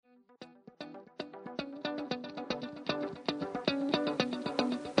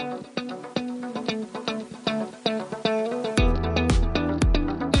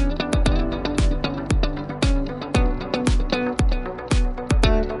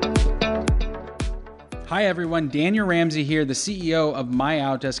Hi everyone, Daniel Ramsey here, the CEO of My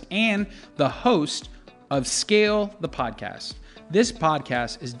Outdesk and the host of Scale the Podcast. This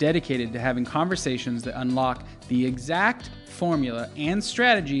podcast is dedicated to having conversations that unlock the exact formula and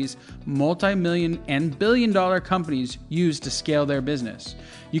strategies multi-million and billion-dollar companies use to scale their business.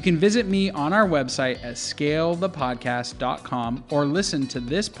 You can visit me on our website at scalethepodcast.com or listen to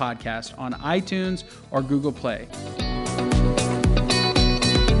this podcast on iTunes or Google Play.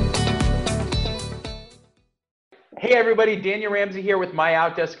 Hey everybody, Daniel Ramsey here with My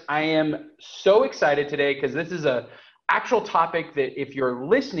Outdesk. I am so excited today because this is an actual topic that if you're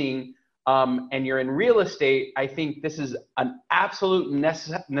listening and you're in real estate, I think this is an absolute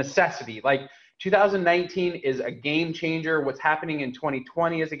necessity. Like 2019 is a game changer. What's happening in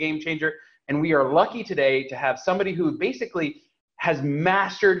 2020 is a game changer. And we are lucky today to have somebody who basically has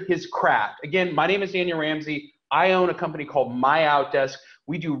mastered his craft. Again, my name is Daniel Ramsey. I own a company called My Outdesk.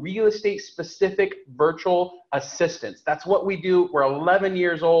 We do real estate specific virtual assistants. That's what we do. We're 11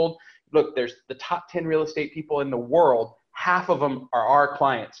 years old. Look, there's the top 10 real estate people in the world. Half of them are our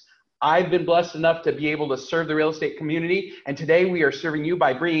clients. I've been blessed enough to be able to serve the real estate community. And today we are serving you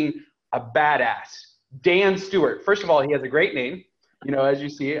by bringing a badass, Dan Stewart. First of all, he has a great name. You know, as you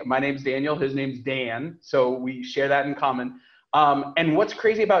see, my name's Daniel, his name's Dan. So we share that in common. And what's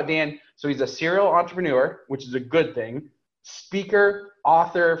crazy about Dan, so he's a serial entrepreneur, which is a good thing, speaker,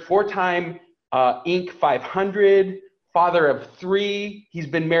 author, 4-time Inc. 500, father of 3. He's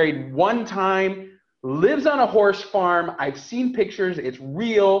been married 1 time, lives on a horse farm. I've seen pictures, it's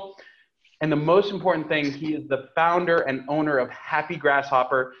real. And the most important thing, he is the founder and owner of Happy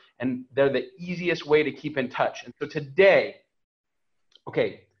Grasshopper, and they're the easiest way to keep in touch. And so today,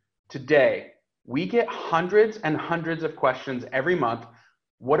 we get hundreds and hundreds of questions every month.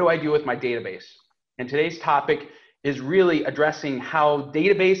 What do I do with my database? And today's topic is really addressing how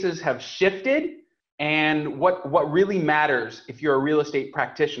databases have shifted and what really matters if you're a real estate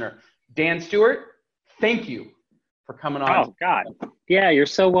practitioner. Dan Stewart, thank you for coming on. Oh, God. Yeah, you're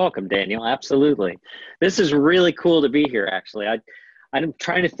so welcome, Daniel. Absolutely. This is really cool to be here, actually. I'm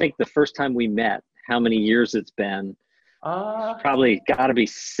trying to think the first time we met, how many years it's been. It's probably got to be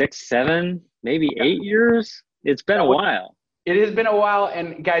 6, 7, maybe 8 years. It's been a while. It has been a while.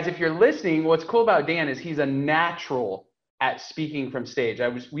 And guys, if you're listening, what's cool about Dan is he's a natural at speaking from stage.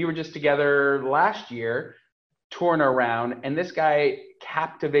 We were just together last year, touring around, and this guy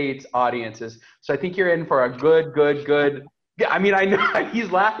captivates audiences. So I think you're in for a good. I mean, I know he's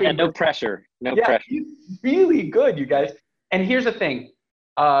laughing. Yeah, no pressure. No pressure. He's really good, you guys. And here's the thing.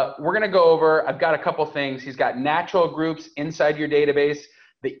 We're going to go over, I've got a couple things. He's got natural groups inside your database,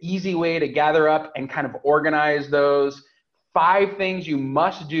 the easy way to gather up and kind of organize those. 5 things you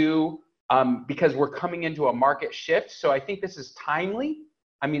must do because we're coming into a market shift. So I think this is timely.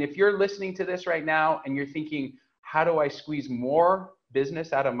 I mean, if you're listening to this right now and you're thinking, how do I squeeze more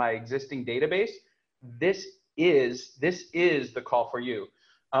business out of my existing database? This is the call for you.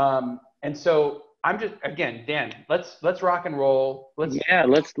 And so I'm just, again, Dan, let's rock and roll. I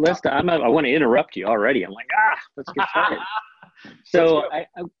want to interrupt you already. I'm like, let's get started. So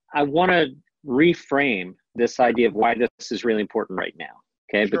I want to reframe this idea of why this is really important right now.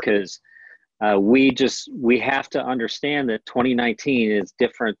 Okay. Sure. Because we have to understand that 2019 is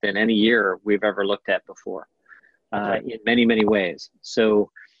different than any year we've ever looked at before in many, many ways. So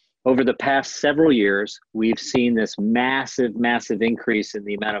over the past several years, we've seen this massive increase in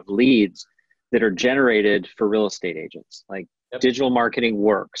the amount of leads that are generated for real estate agents. Like digital marketing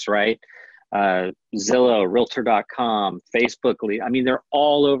works, right? Zillow, Realtor.com, Facebook lead. I mean, they're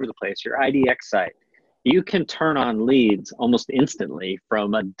all over the place. Your IDX site. You can turn on leads almost instantly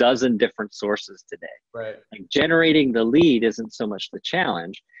from a dozen different sources today. Right. Like generating the lead isn't so much the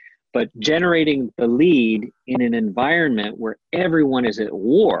challenge, but generating the lead in an environment where everyone is at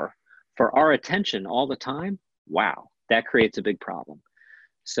war for our attention all the time, wow, that creates a big problem.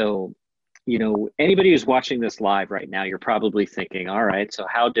 So, you know, anybody who's watching this live right now, you're probably thinking, all right, so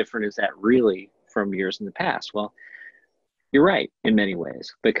how different is that really from years in the past? Well, you're right in many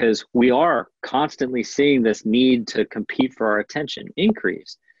ways, because we are constantly seeing this need to compete for our attention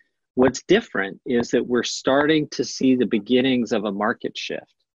increase. What's different is that we're starting to see the beginnings of a market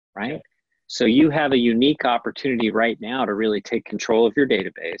shift, right? Yeah. So you have a unique opportunity right now to really take control of your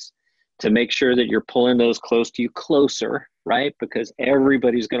database, to make sure that you're pulling those close to you closer, right? Because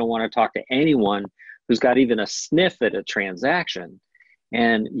everybody's going to want to talk to anyone who's got even a sniff at a transaction.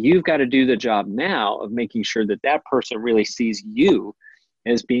 And you've got to do the job now of making sure that that person really sees you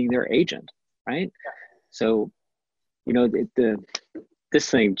as being their agent, right? Yeah. So, you know, this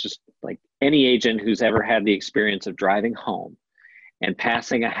thing, just like any agent who's ever had the experience of driving home and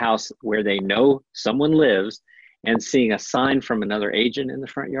passing a house where they know someone lives and seeing a sign from another agent in the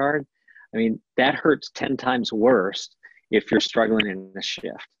front yard, I mean, that hurts 10 times worse if you're struggling in a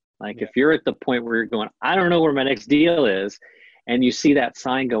shift. Like if you're at the point where you're going, I don't know where my next deal is, and you see that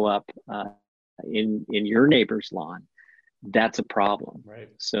sign go up in your neighbor's lawn, that's a problem. Right.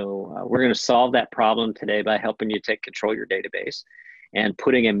 So we're going to solve that problem today by helping you take control of your database and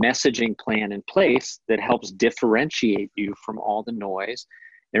putting a messaging plan in place that helps differentiate you from all the noise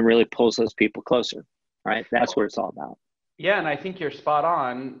and really pulls those people closer, right? That's what it's all about. Yeah, and I think you're spot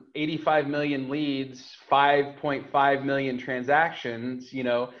on. 85 million leads, 5.5 million transactions, you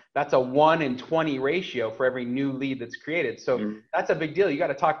know, that's a 1 in 20 ratio for every new lead that's created. So that's a big deal. You got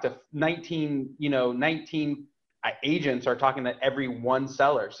to talk to 19 agents are talking to every one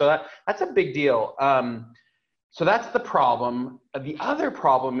seller. So that's a big deal. So that's the problem. The other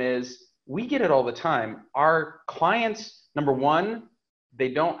problem is we get it all the time. Our clients, number one, they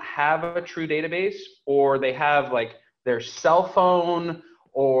don't have a true database, or they have like their cell phone,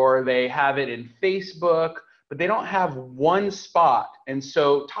 or they have it in Facebook, but they don't have one spot. And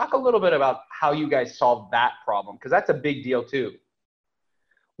so talk a little bit about how you guys solve that problem, because that's a big deal too.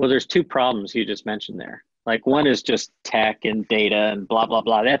 Well, there's two problems you just mentioned there. Like one is just tech and data and blah, blah,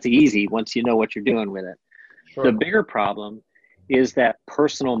 blah. That's easy once you know what you're doing with it. Sure. The bigger problem is that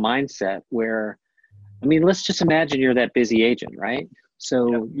personal mindset where, I mean, let's just imagine you're that busy agent, right?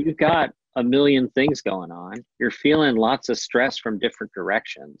 So you've got a million things going on. You're feeling lots of stress from different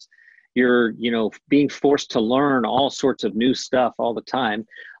directions. You're, being forced to learn all sorts of new stuff all the time.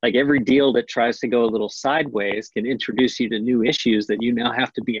 Like every deal that tries to go a little sideways can introduce you to new issues that you now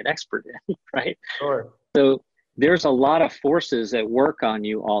have to be an expert in, right? Sure. So there's a lot of forces at work on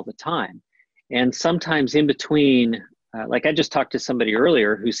you all the time. And sometimes in between, like I just talked to somebody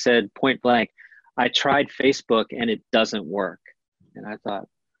earlier who said point blank, I tried Facebook and it doesn't work. And I thought,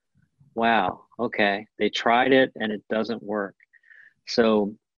 wow, okay, they tried it and it doesn't work.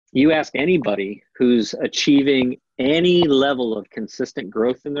 So you ask anybody who's achieving any level of consistent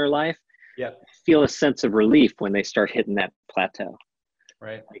growth in their life, feel a sense of relief when they start hitting that plateau.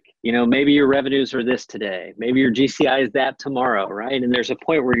 Right. Like, maybe your revenues are this today, maybe your GCI is that tomorrow, right? And there's a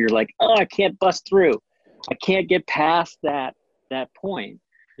point where you're like, oh, I can't bust through. I can't get past that point.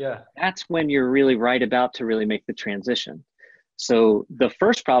 Yeah. That's when you're really right about to really make the transition. So the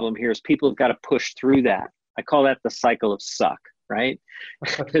first problem here is people have got to push through that. I call that the cycle of suck, right?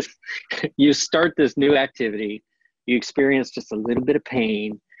 You start this new activity, you experience just a little bit of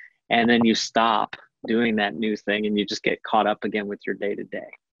pain, and then you stop doing that new thing and you just get caught up again with your day-to-day,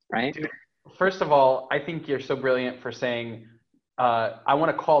 right? Dude, first of all, I think you're so brilliant for saying, I want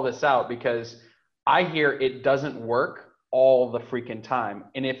to call this out because I hear it doesn't work all the freaking time.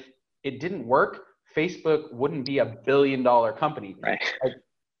 And if it didn't work, Facebook wouldn't be $1 billion company. Right.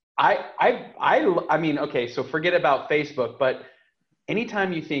 I mean, okay, so forget about Facebook, but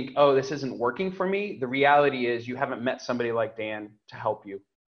anytime you think, oh, this isn't working for me, the reality is you haven't met somebody like Dan to help you.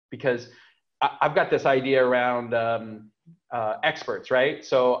 Because I've got this idea around experts, right?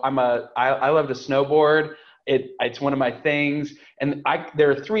 So I love to snowboard. It's one of my things. And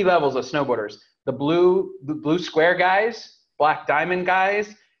there are 3 levels of snowboarders: the blue square guys, black diamond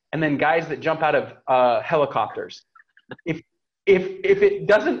guys, and then guys that jump out of helicopters. If it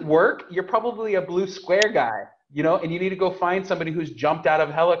doesn't work, you're probably a blue square guy, and you need to go find somebody who's jumped out of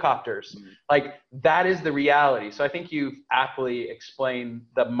helicopters. Like that is the reality. So I think you've aptly explained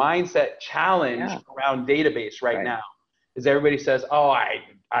the mindset challenge around database right now. Is everybody says, oh,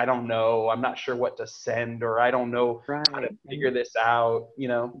 I don't know, I'm not sure what to send, or I don't know how to figure this out,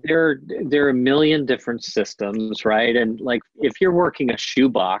 There are a million different systems, right? And like if you're working a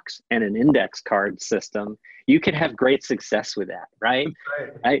shoebox and an index card system, you can have great success with that, right?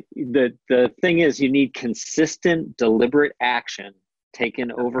 The thing is, you need consistent, deliberate action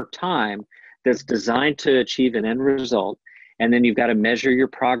taken over time that's designed to achieve an end result. And then you've got to measure your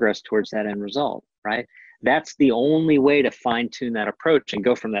progress towards that end result, right? That's the only way to fine tune that approach and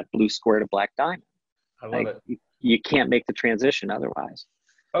go from that blue square to black diamond. I love it. You can't make the transition otherwise.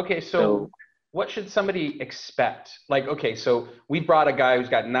 Okay, so what should somebody expect? Like, okay, so we brought a guy who's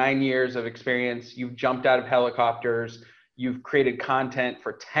got 9 years of experience. You've jumped out of helicopters. You've created content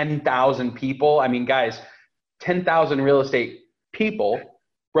for 10,000 people. I mean, guys, 10,000 real estate people,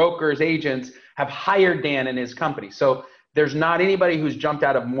 brokers, agents have hired Dan in his company. So there's not anybody who's jumped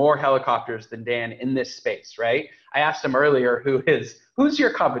out of more helicopters than Dan in this space, right? I asked him earlier, who's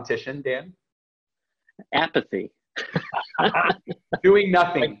your competition, Dan? Apathy. Doing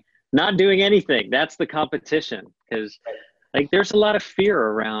nothing. Not doing anything. That's the competition. Because Like there's a lot of fear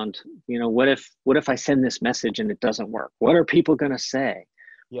around, what if I send this message and it doesn't work? What are people going to say?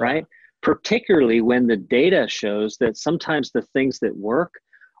 Yeah. Right? Particularly when the data shows that sometimes the things that work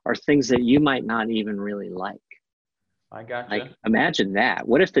are things that you might not even really like. I gotcha. Like imagine that.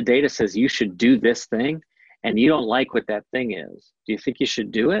 What if the data says you should do this thing and you don't like what that thing is? Do you think you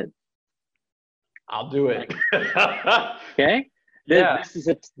should do it? I'll do it. Okay. Yeah.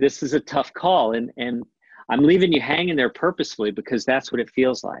 This is a tough call, and I'm leaving you hanging there purposefully because that's what it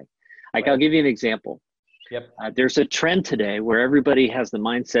feels like. Like Right. I'll give you an example. Yep. There's a trend today where everybody has the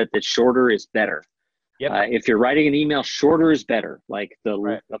mindset that shorter is better. Yep. If you're writing an email, shorter is better. Like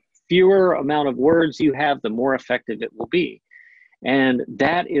the fewer amount of words you have, the more effective it will be. And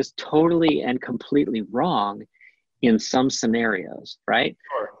that is totally and completely wrong in some scenarios, right?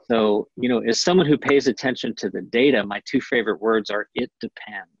 Sure. So, as someone who pays attention to the data, my two favorite words are "it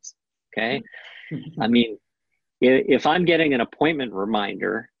depends." Okay. I mean, if I'm getting an appointment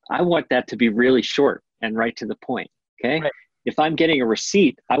reminder, I want that to be really short and right to the point. Okay. Right. If I'm getting a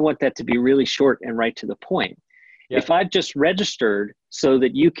receipt, I want that to be really short and right to the point. If I've just registered so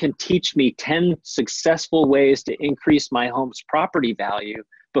that you can teach me 10 successful ways to increase my home's property value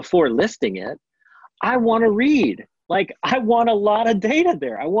before listing it, I want to read. Like I want a lot of data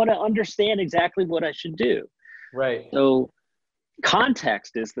there. I want to understand exactly what I should do. Right. So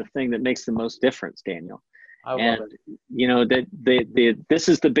context is the thing that makes the most difference, Daniel. I love it. This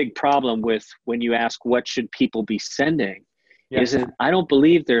is the big problem with when you ask what should people be sending, is that I don't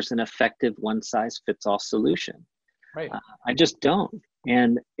believe there's an effective one-size-fits-all solution. Right. I just don't.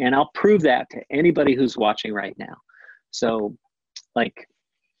 And I'll prove that to anybody who's watching right now. So like,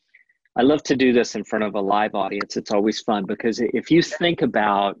 I love to do this in front of a live audience. It's always fun because if you think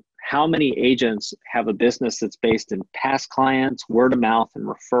about how many agents have a business that's based in past clients, word of mouth, and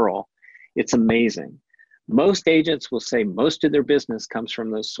referral, it's amazing. Most agents will say most of their business comes from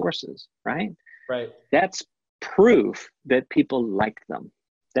those sources, right? Right. That's proof that people like them.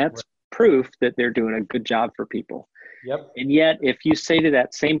 That's proof that they're doing a good job for people. Yep. And yet, if you say to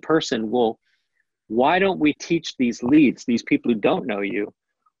that same person, well, why don't we teach these leads, these people who don't know you,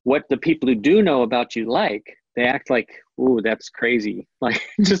 what the people who do know about you like, they act like, ooh, that's crazy. Like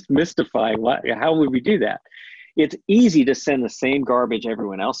just mystifying. How would we do that? It's easy to send the same garbage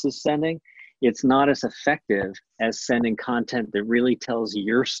everyone else is sending. It's not as effective as sending content that really tells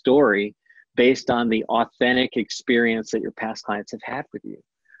your story based on the authentic experience that your past clients have had with you.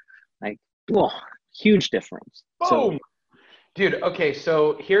 Like, whoa, huge difference. Boom. So, dude, okay,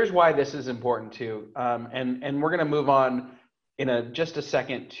 so here's why this is important too. And we're going to move on in just a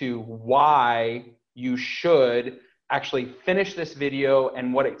second to why you should actually finish this video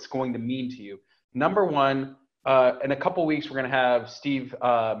and what it's going to mean to you. Number one, in a couple weeks, we're going to have Steve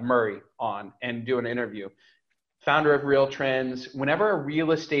Murray on and do an interview. Founder of Real Trends. Whenever a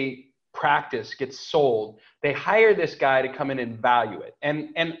real estate practice gets sold, they hire this guy to come in and value it.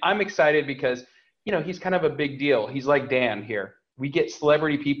 And I'm excited because, he's kind of a big deal. He's like Dan here. We get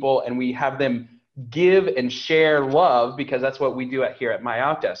celebrity people and we have them give and share love because that's what we do here at My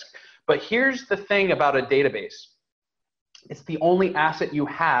Outdesk. But here's the thing about a database. It's the only asset you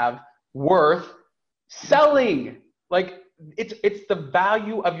have worth selling. Like it's the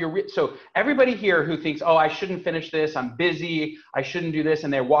value of your, so everybody here who thinks, oh, I shouldn't finish this, I'm busy, I shouldn't do this,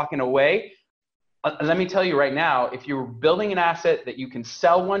 and they're walking away. Let me tell you right now, if you're building an asset that you can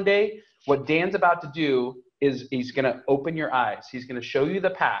sell one day, what Dan's about to do is he's going to open your eyes. He's going to show you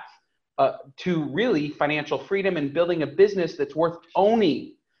the path to really financial freedom and building a business that's worth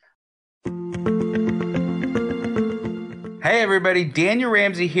owning. Hey everybody, Daniel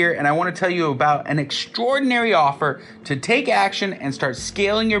Ramsey here, and I want to tell you about an extraordinary offer to take action and start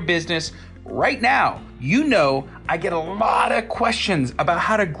scaling your business right now. I get a lot of questions about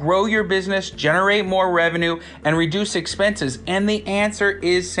how to grow your business, generate more revenue, and reduce expenses. And the answer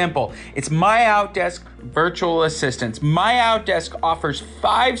is simple. It's My Outdesk Virtual Assistants. My Outdesk offers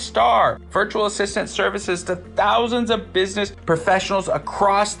 5-star virtual assistant services to thousands of business professionals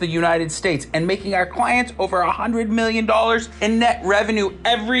across the United States and making our clients over $100 million in net revenue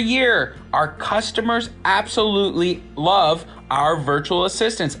every year. Our customers absolutely love our virtual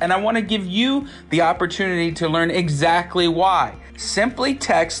assistants, and I want to give you the opportunity to learn exactly why. Simply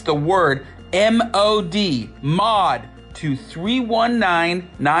text the word MOD, MOD, to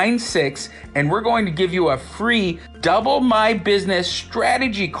 31996, and we're going to give you a free Double My Business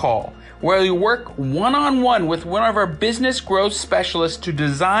strategy call. where we work one-on-one with one of our business growth specialists to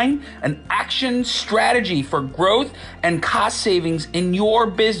design an action strategy for growth and cost savings in your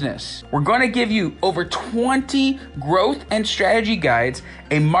business. We're going to give you over 20 growth and strategy guides,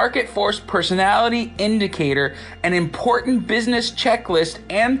 a market force personality indicator, an important business checklist,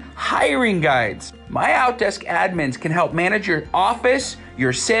 and hiring guides. My Outdesk admins can help manage your office,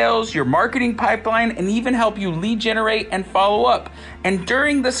 your sales, your marketing pipeline, and even help you lead generate and follow up. And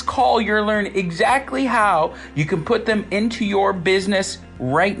during this call, you'll learn exactly how you can put them into your business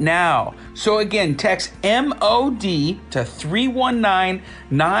right now. So again, text MOD to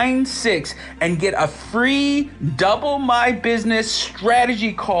 31996 and get a free Double My Business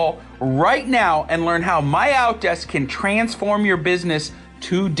strategy call right now and learn how My Outdesk can transform your business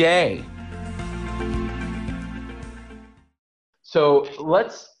today. So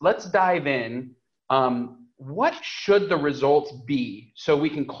let's dive in. What should the results be so we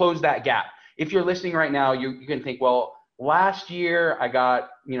can close that gap? If you're listening right now, you can think, well, last year I got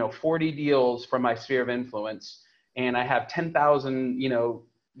 40 deals from my sphere of influence, and I have 10,000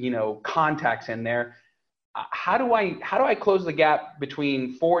 contacts in there. How do I close the gap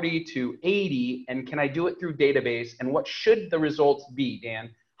between 40 to 80, and can I do it through database? And what should the results be, Dan?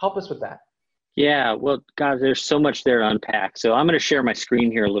 Help us with that. Yeah, well, God, there's so much there to unpack. So I'm going to share my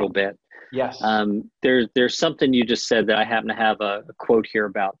screen here a little bit. Yes. There's something you just said that I happen to have a quote here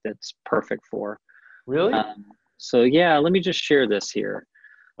about that's perfect for. Really? So yeah, let me just share this here.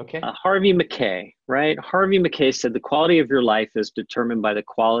 Okay. Harvey Mackay, right? Harvey Mackay said the quality of your life is determined by the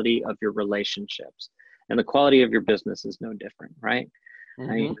quality of your relationships, and the quality of your business is no different, right?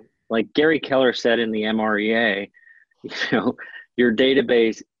 Mm-hmm. I mean, like Gary Keller said in the MREA, your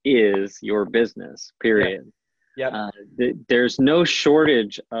database is your business, period. Yep. There's no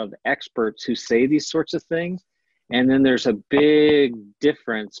shortage of experts who say these sorts of things. And then there's a big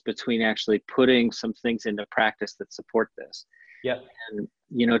difference between actually putting some things into practice that support this. Yep. And,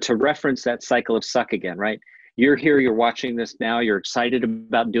 to reference that cycle of suck again, right? You're here, you're watching this now, you're excited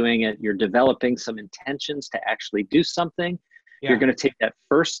about doing it, you're developing some intentions to actually do something. Yeah. You're going to take that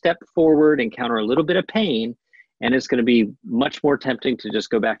first step forward, encounter a little bit of pain, and it's going to be much more tempting to just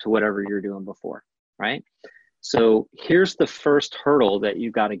go back to whatever you're doing before, right? So here's the first hurdle that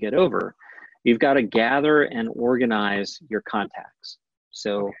you've got to get over. You've got to gather and organize your contacts.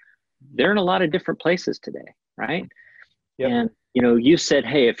 So they're in a lot of different places today, right? Yep. And, you said,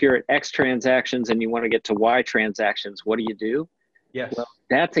 hey, if you're at X transactions and you want to get to Y transactions, what do you do? Yes. Well,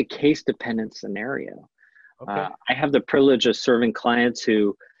 that's a case-dependent scenario. Okay. I have the privilege of serving clients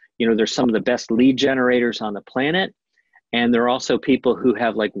who, they're some of the best lead generators on the planet. And they're also people who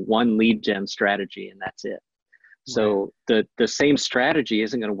have like one lead gen strategy and that's it. So the same strategy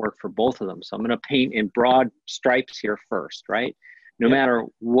isn't going to work for both of them. So I'm going to paint in broad stripes here first, right? No matter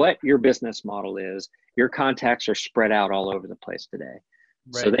what your business model is, your contacts are spread out all over the place today.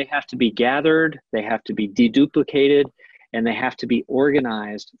 Right. So they have to be gathered, they have to be deduplicated, and they have to be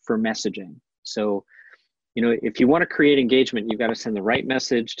organized for messaging. So, if you want to create engagement, you've got to send the right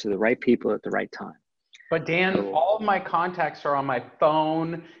message to the right people at the right time. But Dan, all of my contacts are on my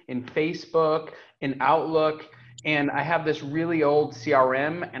phone, in Facebook, in Outlook, and I have this really old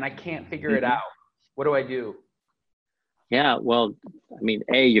CRM and I can't figure it out. What do I do? Yeah, well,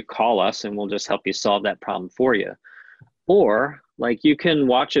 you call us and we'll just help you solve that problem for you. Or you can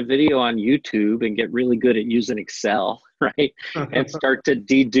watch a video on YouTube and get really good at using Excel, right? And start to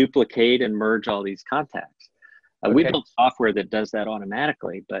deduplicate and merge all these contacts. We built software that does that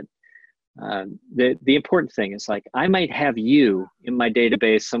automatically, but the important thing is I might have you in my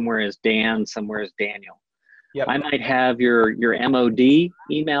database somewhere as Dan, somewhere as Daniel. Yep. I might have your MOD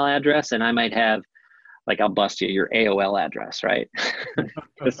email address, and I might have, I'll bust you, your AOL address, right?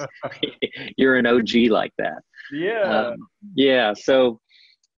 You're an OG like that. Yeah. So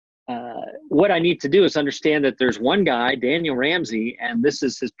what I need to do is understand that there's one guy, Daniel Ramsey, and this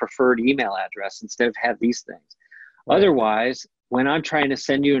is his preferred email address instead of have these things. Right. Otherwise, when I'm trying to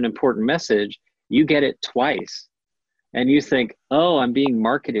send you an important message, you get it twice. And you think, oh, I'm being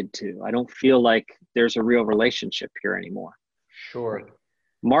marketed to. I don't feel like there's a real relationship here anymore. Sure.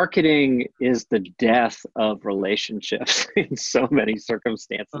 Marketing is the death of relationships in so many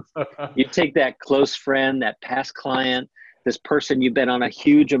circumstances. You take that close friend, that past client, this person you've been on a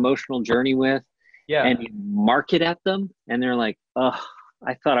huge emotional journey with, and you market at them, and they're like, oh,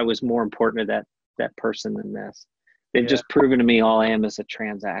 I thought I was more important to that person than this. They've just proven to me all I am is a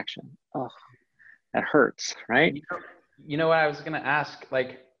transaction. Oh, that hurts, right? You know what I was going to ask,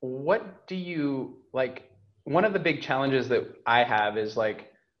 what do you, one of the big challenges that I have is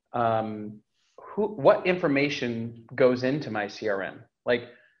what information goes into my CRM?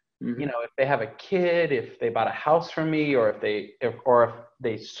 Mhm. if they have a kid, if they bought a house from me, or if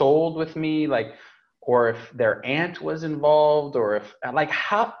they sold with me, like, or if their aunt was involved, or if like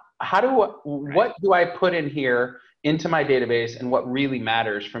what do I put in here into my database, and what really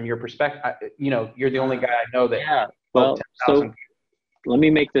matters from your perspective? You're the only guy I know that Yeah. spoke Well, so 10,000. let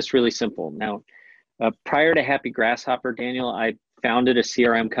me make this really simple. Now, prior to Happy Grasshopper, Daniel, I founded a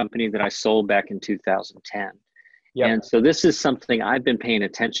CRM company that I sold back in 2010. And Yep. so this is something I've been paying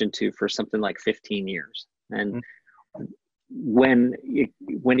attention to for something like 15 years. And Mm, when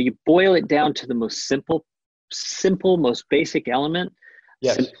you boil it down to the most simple, most basic element,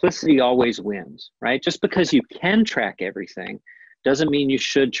 yes. simplicity always wins, right? Just because you can track everything doesn't mean you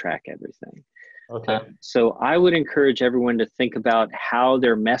should track everything. Okay. So I would encourage everyone to think about how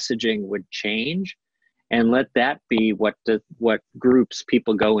their messaging would change, and let that be what groups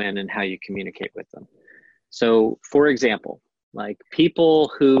people go in and how you communicate with them. So, for example, like people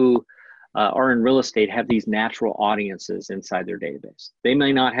who are in real estate have these natural audiences inside their database. They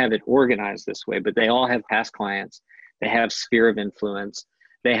may not have it organized this way, but they all have past clients. They have sphere of influence.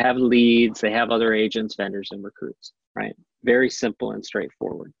 They have leads. They have other agents, vendors, and recruits, right? Very simple and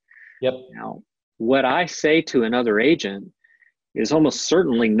straightforward. Yep. Now, what I say to another agent is almost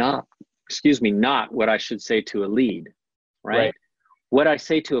certainly not, not what I should say to a lead, right? Right. What I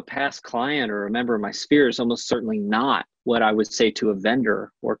say to a past client or a member of my sphere is almost certainly not what I would say to a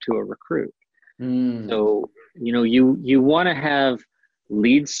vendor or to a recruit. Mm. So, you want to have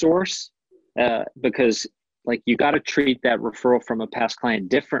lead source, because like you got to treat that referral from a past client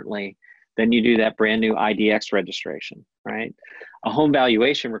differently than you do that brand new IDX registration, right? A home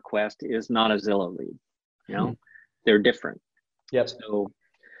valuation request is not a Zillow lead, Hmm. they're different. Yep. So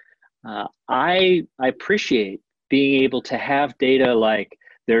I appreciate being able to have data like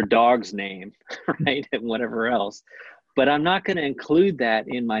their dog's name, right, and whatever else, but I'm not going to include that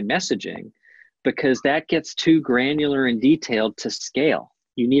in my messaging because that gets too granular and detailed to scale.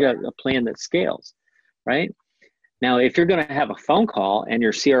 You need a plan that scales, right? Now, if you're going to have a phone call and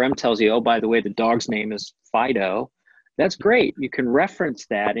your CRM tells you, oh, by the way, the dog's name is Fido, that's great. You can reference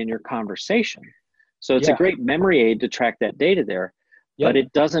that in your conversation. So it's a Yeah. great memory aid to track that data there, but Yep.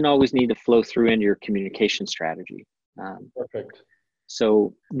 it doesn't always need to flow through into your communication strategy. Perfect.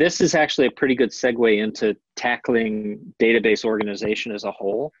 So this is actually a pretty good segue into tackling database organization as a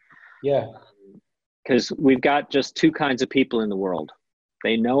whole, Yeah. because we've got just two kinds of people in the world.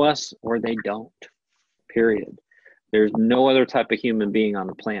 They know us or they don't, period. There's no other type of human being on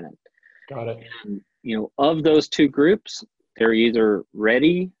the planet. Got it. And, of those two groups, they're either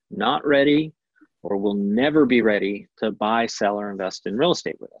ready, not ready, or will never be ready to buy, sell, or invest in real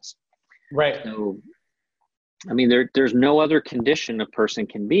estate with us. Right. So, I mean, there's no other condition a person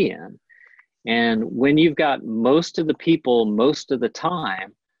can be in. And when you've got most of the people, most of the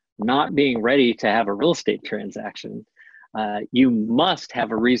time, not being ready to have a real estate transaction, you must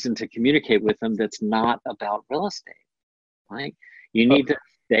have a reason to communicate with them that's not about real estate, right? You need to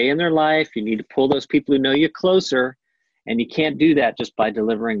stay in their life. You need to pull those people who know you closer. And you can't do that just by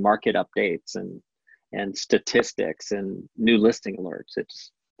delivering market updates and statistics and new listing alerts.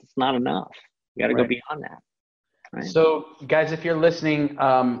 It's not enough. You got to go Right. beyond that, right? So, guys, if you're listening,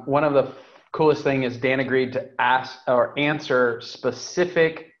 one of the coolest thing is Dan agreed to ask or answer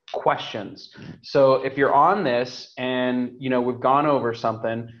specific questions. So, if you're on this and we've gone over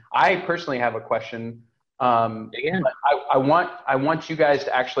something, I personally have a question. Again, But I want you guys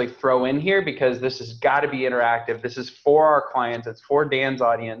to actually throw in here because this has got to be interactive. This is for our clients. It's for Dan's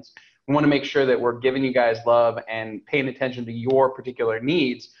audience. We want to make sure that we're giving you guys love and paying attention to your particular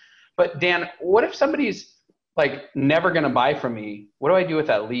needs. But Dan, what if somebody's like never going to buy from me? What do I do with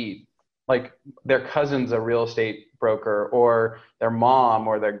that lead? Like their cousin's a real estate broker, or their mom,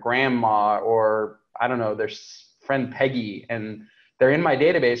 or their grandma, or I don't know, their friend Peggy, and they're in my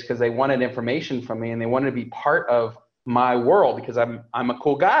database because they wanted information from me and they wanted to be part of my world because I'm a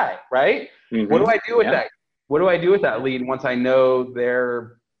cool guy, right? What do I do with yeah. that? What do I do with that lead once I know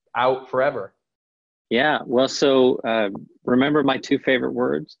they're out forever? Yeah. Well, so remember my two favorite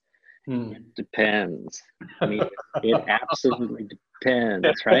words? Hmm. It depends. I mean, it absolutely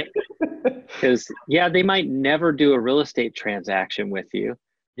depends, right? Because, yeah, they might never do a real estate transaction with you.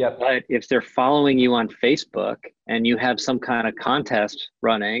 Yep. But if they're following you on Facebook and you have some kind of contest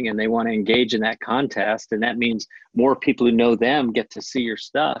running and they want to engage in that contest, and that means more people who know them get to see your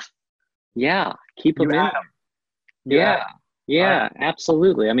stuff, yeah, keep them in. Yeah, yeah,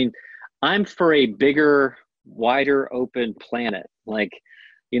 absolutely. I mean, I'm for a bigger, wider open planet. Like,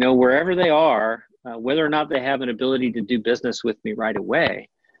 wherever they are, whether or not they have an ability to do business with me right away,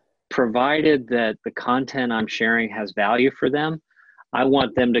 provided that the content I'm sharing has value for them, I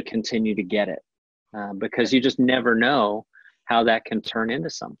want them to continue to get it, because you just never know how that can turn into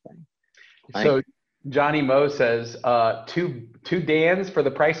something. Like, So Johnny Moe says, two Dans for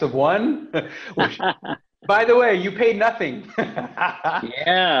the price of one. Which, by the way, you paid nothing.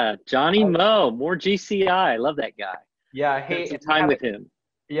 yeah, Johnny Moe, more GCI. I love that guy. Yeah. Spend Hey, some time with him.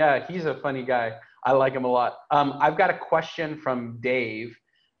 yeah, he's a funny guy. I like him a lot. I've got a question from Dave.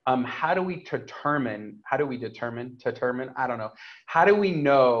 How do we determine, I don't know. How do we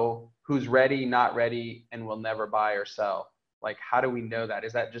know who's ready, not ready, and will never buy or sell? Like, how do we know that?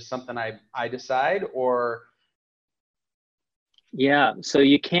 Is that just something I decide, or? Yeah, so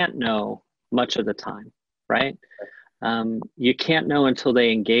you can't know much of the time, right? You can't know until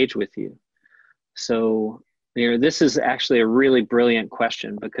they engage with you. So, this is actually a really brilliant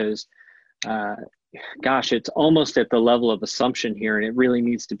question because, gosh, it's almost at the level of assumption here, and it really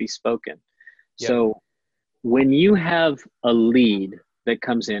needs to be spoken. Yep. So when you have a lead that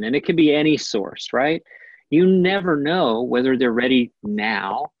comes in, and it can be any source, right? You never know whether they're ready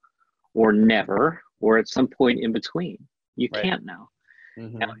now or never, or at some point in between. You Right. can't know.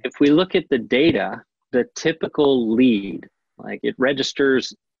 Mm-hmm. Now, if we look at the data, the typical lead, like it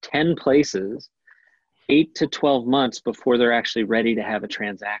registers 10 places, 8 to 12 months before they're actually ready to have a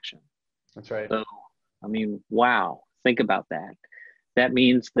transaction. That's right. So, I mean, wow, think about that. That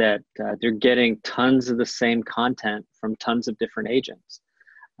means that they're getting tons of the same content from tons of different agents.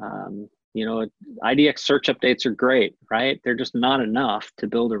 IDX search updates are great, right? They're just not enough to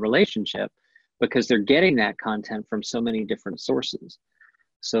build a relationship because they're getting that content from so many different sources.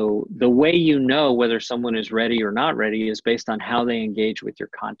 So the way you know whether someone is ready or not ready is based on how they engage with your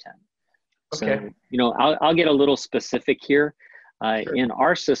content. Okay. So, I'll get a little specific here. Sure. In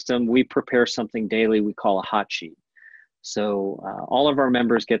our system, we prepare something daily we call a hot sheet. So all of our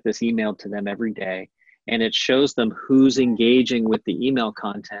members get this emailed to them every day, and it shows them who's engaging with the email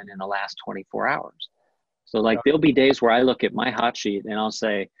content in the last 24 hours. So like there'll be days where I look at my hot sheet and I'll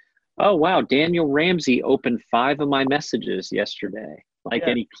say, oh, wow, Daniel Ramsey opened 5 of my messages yesterday.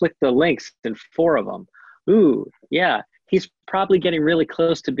 And he clicked the links in 4 of them. Ooh, yeah, he's probably getting really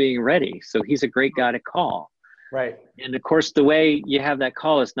close to being ready. So he's a great guy to call. Right. And of course, the way you have that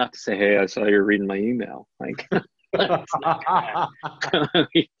call is not to say, hey, I saw you're reading my email. Like,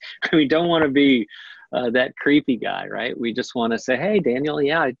 we don't want to be that creepy guy, right? We just want to say, hey, Daniel,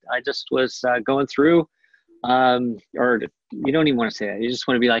 yeah, I just was going through, or you don't even want to say that. You just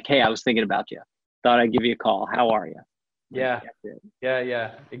want to be like, hey, I was thinking about you. Thought I'd give you a call. How are you? Yeah.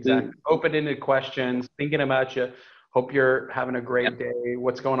 Yeah, exactly. Open-ended questions, thinking about you. Hope you're having a great day.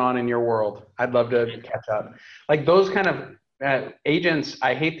 What's going on in your world? I'd love to catch up. Like those kind of agents,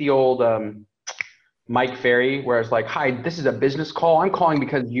 I hate the old Mike Ferry, where it's like, hi, this is a business call. I'm calling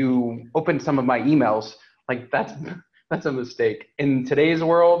because you opened some of my emails. Like that's a mistake. In today's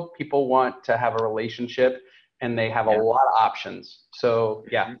world, people want to have a relationship and they have a lot of options. So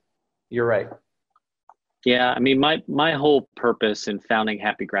yeah, you're right. Yeah, I mean, my whole purpose in founding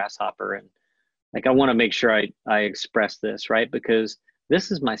Happy Grasshopper, and like I want to make sure I express this, right? Because this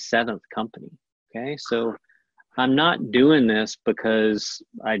is my 7th company. Okay, so I'm not doing this because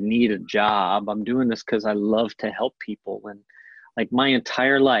I need a job. I'm doing this because I love to help people. And like my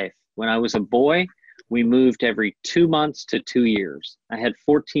entire life, when I was a boy, we moved every 2 months to 2 years. I had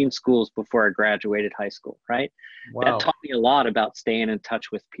 14 schools before I graduated high school, right? Wow. That taught me a lot about staying in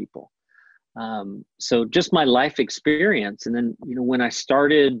touch with people. So just my life experience. And then, when I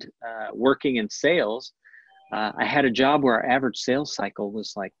started working in sales, I had a job where our average sales cycle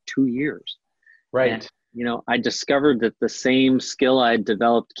was like 2 years. Right. And, I discovered that the same skill I had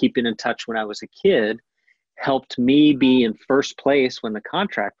developed keeping in touch when I was a kid helped me be in first place when the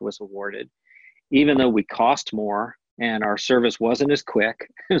contract was awarded, even though we cost more and our service wasn't as quick.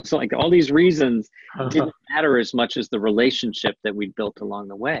 It's like all these reasons didn't matter as much as the relationship that we built along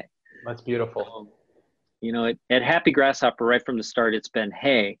the way. That's beautiful. At Happy Grasshopper, right from the start, it's been,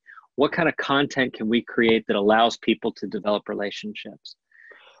 hey, what kind of content can we create that allows people to develop relationships?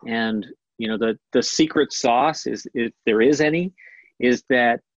 And, the secret sauce is, if there is any, is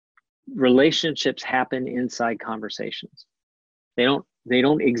that relationships happen inside conversations. They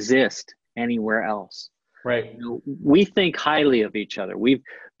don't exist anywhere else. Right. We think highly of each other. We've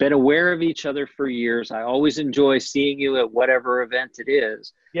been aware of each other for years. I always enjoy seeing you at whatever event it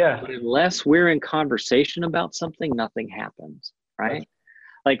is. Yeah. But unless we're in conversation about something, nothing happens, right?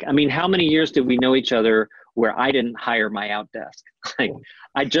 Like, I mean, how many years did we know each other where I didn't hire my outdesk? Like,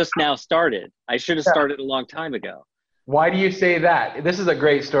 I just now started. I should have started a long time ago. Why do you say that? This is a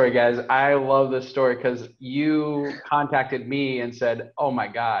great story, guys. I love this story because you contacted me and said, oh my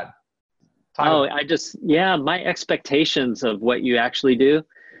God, Talk Oh, about yeah, my expectations of what you actually do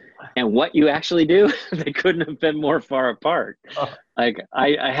and what you actually do, they couldn't have been more far apart. it. Like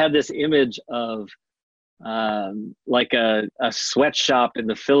I had this image of like a sweatshop in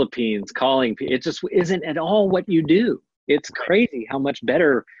the Philippines calling. It just isn't at all what you do. It's crazy how much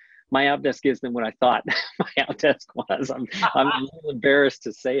better my Outdesk is than what I thought my Outdesk was. I'm a little embarrassed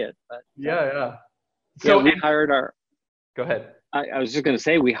to say it, but Yeah. yeah, So, we hired our. go ahead. I was just going to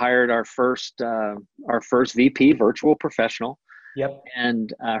say we hired our first VP virtual professional, Yep.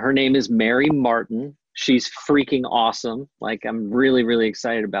 and her name is Mary Martin. She's freaking awesome. Like I'm really really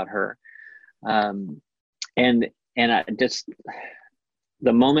excited about her. Um, and I just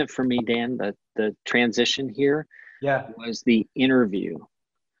the moment for me, Dan, the transition here Yeah. was the interview.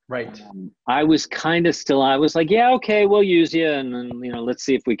 Right. I was kind of still, I was like, yeah, okay, we'll use you. And then, let's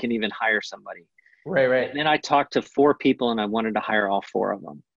see if we can even hire somebody. Right. And then I talked to 4 people and I wanted to hire all 4 of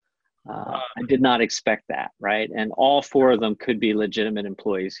them. I did not expect that. Right. And all 4 of them could be legitimate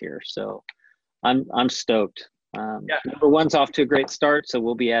employees here. So I'm stoked. Yeah. Number 1's off to a great start. So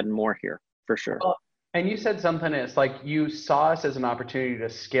we'll be adding more here for sure. Well, and you said something, it's like you saw us as an opportunity to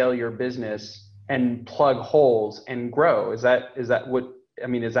scale your business and plug holes and grow. Is that what, I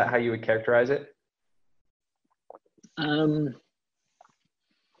mean, is that how you would characterize it?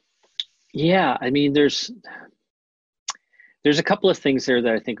 Yeah, I mean, there's a couple of things there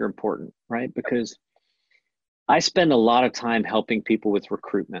that I think are important, right? Because I spend a lot of time helping people with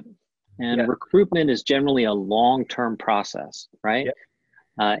recruitment, and recruitment is generally a long-term process, right?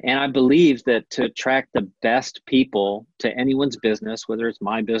 Yeah. And I believe that to attract the best people to anyone's business, whether it's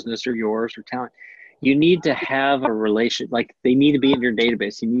my business or yours or talent, you need to have a relation, like they need to be in your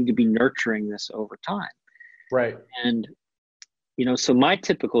database. You need to be nurturing this over time. Right. And, so my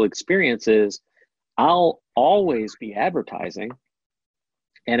typical experience is I'll always be advertising,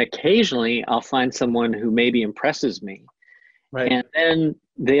 and occasionally I'll find someone who maybe impresses me. Right. And then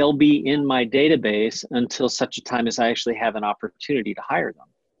they'll be in my database until such a time as I actually have an opportunity to hire them,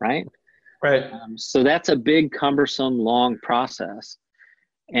 right? Right. So that's a big, cumbersome, long process.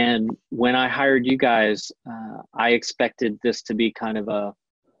 And when I hired you guys, I expected this to be kind of a,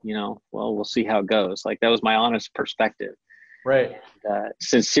 well, we'll see how it goes. Like that was my honest perspective. Right.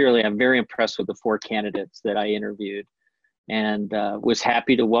 Sincerely, I'm very impressed with the 4 candidates that I interviewed, and was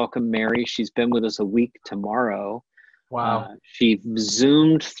happy to welcome Mary. She's been with us a week tomorrow. Wow. She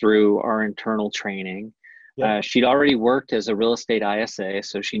Zoomed through our internal training. Yep. She'd already worked as a real estate ISA,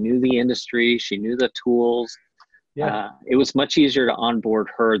 so she knew the industry, she knew the tools. Yeah. It was much easier to onboard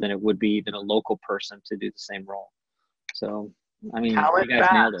her than it would be even a local person to do the same role. So, I mean, Talent you guys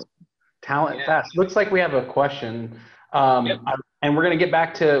fast. nailed it. Talent Yeah. fast. Looks like we have a question. Yep. And we're going to get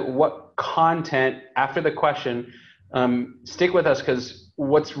back to what content after the question. Stick with us, because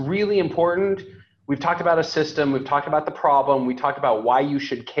what's really important, we've talked about a system, we've talked about the problem, we talked about why you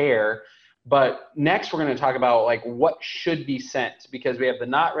should care. But next, we're going to talk about like what should be sent, because we have the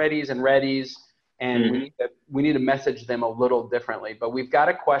not readies and readies, and we need to message them a little differently. But we've got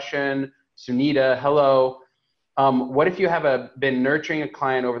a question. Sunita, hello. What if you have been nurturing a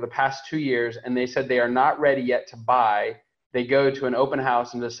client over the past 2 years and they said they are not ready yet to buy? They go to an open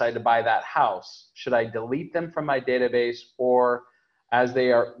house and decide to buy that house. Should I delete them from my database, or as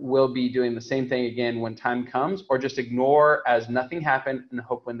they will be doing the same thing again when time comes, or just ignore as nothing happened and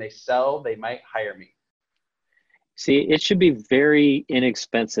hope when they sell, they might hire me? See, it should be very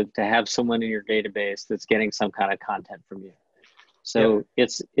inexpensive to have someone in your database that's getting some kind of content from you. So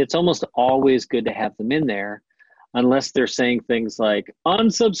it's almost always good to have them in there, unless they're saying things like,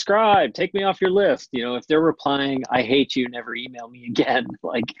 unsubscribe, take me off your list. If they're replying, I hate you, never email me again,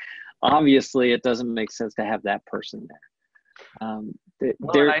 like obviously it doesn't make sense to have that person there.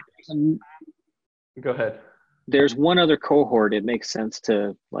 Go ahead. There's one other cohort it makes sense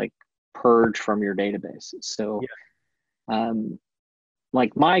to like purge from your database. So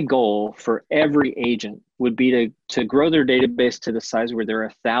like my goal for every agent would be to grow their database to the size where there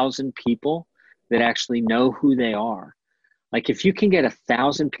are 1,000 people that actually know who they are. Like if you can get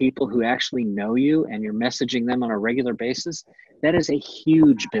 1,000 people who actually know you and you're messaging them on a regular basis, that is a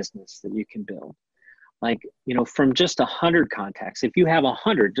huge business that you can build. Like, from just 100 contacts, if you have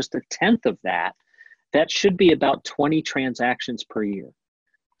 100, just a tenth of that, that should be about 20 transactions per year.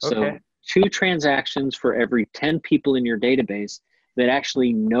 So 2 transactions for every 10 people in your database that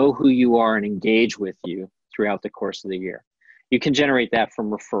actually know who you are and engage with you throughout the course of the year. You can generate that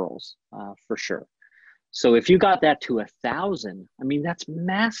from referrals for sure. So if you got that to 1,000, I mean, that's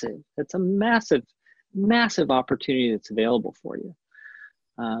massive. That's a massive, massive opportunity that's available for you.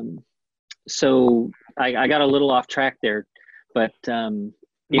 So I got a little off track there, but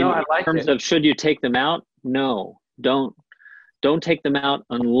No, In I like terms it. of should you take them out? No, don't take them out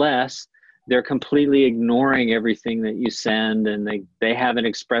unless they're completely ignoring everything that you send and they haven't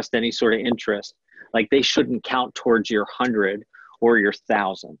expressed any sort of interest. Like they shouldn't count towards your 100 or your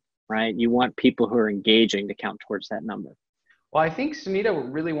 1,000, right? You want people who are engaging to count towards that number. Well, I think Sunita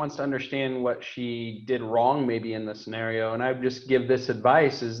really wants to understand what she did wrong maybe in the scenario. And I would just give this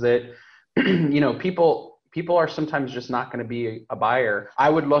advice is that, people are sometimes just not going to be a buyer. I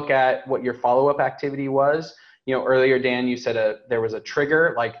would look at what your follow-up activity was. Earlier, Dan, you said there was a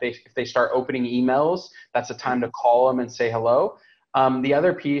trigger, like if they start opening emails, that's a time to call them and say hello. The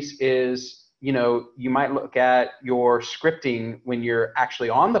other piece is, you might look at your scripting when you're actually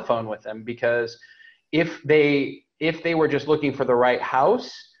on the phone with them, because if they were just looking for the right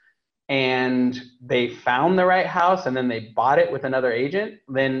house and they found the right house and then they bought it with another agent,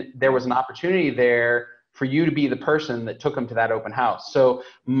 then there was an opportunity there for you to be the person that took them to that open house. So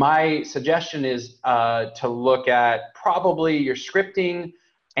my suggestion is to look at probably your scripting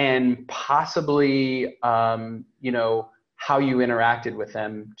and possibly, how you interacted with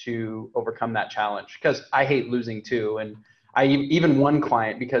them to overcome that challenge. Because I hate losing too. And I even one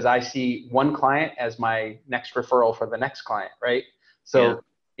client, because I see one client as my next referral for the next client, right? So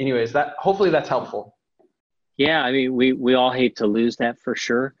anyways, hopefully that's helpful. Yeah, I mean, we all hate to lose that for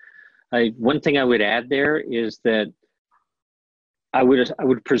sure. One thing I would add there is that I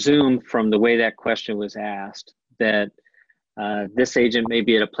would presume from the way that question was asked that this agent may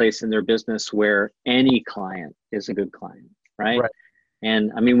be at a place in their business where any client is a good client, right?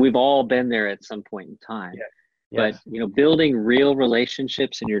 And I mean, we've all been there at some point in time. Yeah. But building real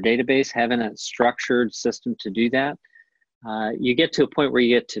relationships in your database, having a structured system to do that, you get to a point where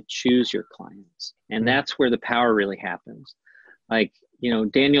you get to choose your clients, and that's where the power really happens. Like,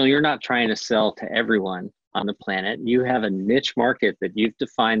 Daniel, you're not trying to sell to everyone on the planet. You have a niche market that you've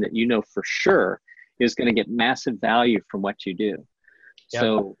defined that for sure is going to get massive value from what you do. Yep.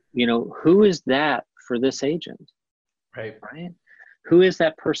 So, who is that for this agent? Right. Who is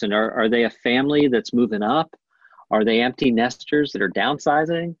that person? Are they a family that's moving up? Are they empty nesters that are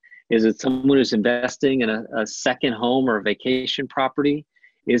downsizing? Is it someone who's investing in a second home or a vacation property?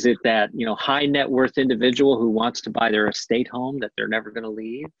 Is it that, high net worth individual who wants to buy their estate home that they're never going to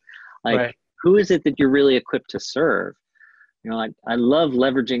leave? Like, who is it that you're really equipped to serve? I love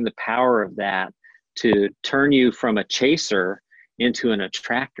leveraging the power of that to turn you from a chaser into an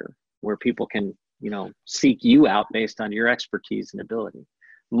attractor where people can, seek you out based on your expertise and ability.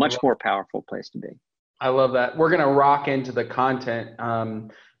 Much more powerful place to be. I love that. We're going to rock into the content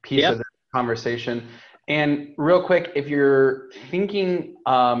piece of the conversation. And real quick, if you're thinking,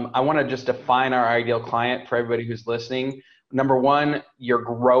 I want to just define our ideal client for everybody who's listening. Number one, you're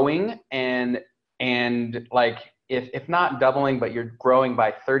growing and like, if not doubling, but you're growing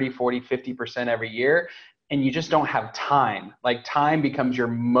by 30, 40, 50% every year, and you just don't have time. Like, time becomes your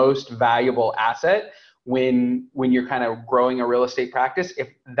most valuable asset when you're kind of growing a real estate practice. If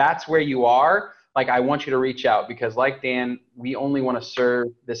that's where you are, like, I want you to reach out, because like Dan, we only want to serve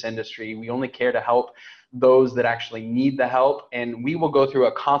this industry. We only care to help those that actually need the help. And we will go through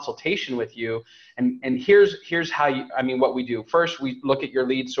a consultation with you. And here's how what we do. First, we look at your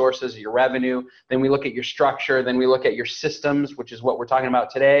lead sources, your revenue. Then we look at your structure. Then we look at your systems, which is what we're talking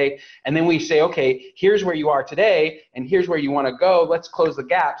about today. And then we say, okay, here's where you are today, and here's where you want to go. Let's close the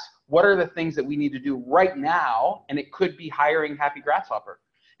gaps. What are the things that we need to do right now? And it could be hiring Happy Grasshopper.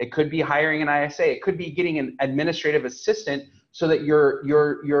 It could be hiring an ISA. It could be getting an administrative assistant so that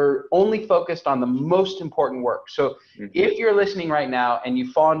you're only focused on the most important work. So if you're listening right now and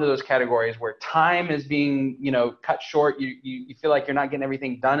you fall into those categories where time is being, cut short, you feel like you're not getting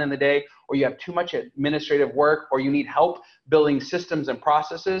everything done in the day, or you have too much administrative work, or you need help building systems and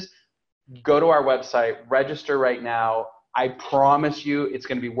processes, go to our website, register right now. I promise you it's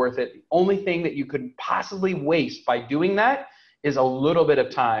going to be worth it. The only thing that you could possibly waste by doing that is a little bit of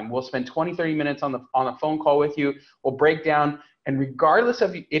time. We'll spend 20, 30 minutes on a phone call with you. We'll break down, and regardless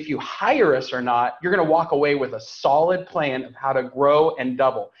of if you hire us or not, you're gonna walk away with a solid plan of how to grow and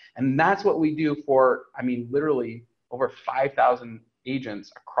double. And that's what we do for, literally over 5,000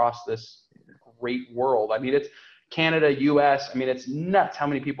 agents across this great world. It's Canada, US. It's nuts how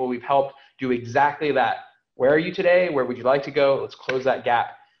many people we've helped do exactly that. Where are you today? Where would you like to go? Let's close that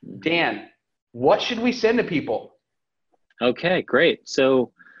gap. Dan, what should we send to people? Okay, great.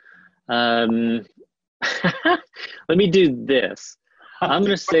 So let me do this. I'm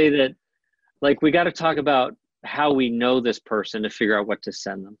going to say that, like, we got to talk about how we know this person to figure out what to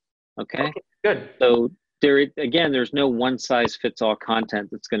send them. Okay, good. So there's no one size fits all content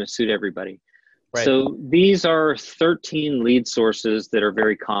that's going to suit everybody. Right. So these are 13 lead sources that are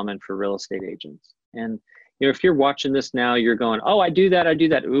very common for real estate agents. And if you're watching this now, you're going, oh, I do that.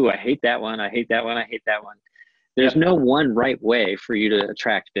 Ooh, I hate that one. I hate that one. I hate that one. There's no one right way for you to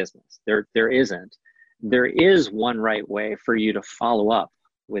attract business. There isn't. There is one right way for you to follow up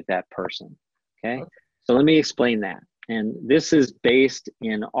with that person. Okay. So let me explain that. And this is based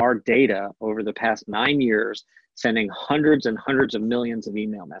in our data over the past 9 years, sending hundreds and hundreds of millions of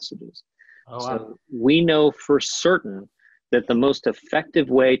email messages. Oh, wow. So we know for certain that the most effective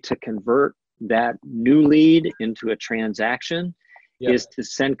way to convert that new lead into a transaction is to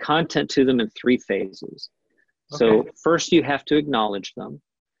send content to them in 3 phases. So first you have to acknowledge them.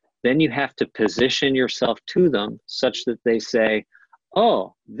 Then you have to position yourself to them such that they say,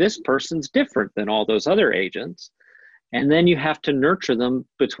 oh, this person's different than all those other agents. And then you have to nurture them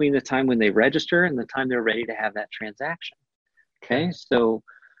between the time when they register and the time they're ready to have that transaction. Okay, so,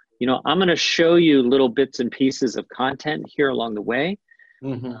 I'm going to show you little bits and pieces of content here along the way.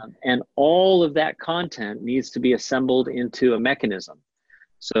 And all of that content needs to be assembled into a mechanism.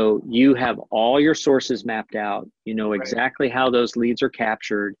 So you have all your sources mapped out. You know exactly how those leads are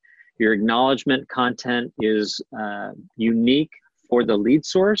captured. Your acknowledgement content is unique for the lead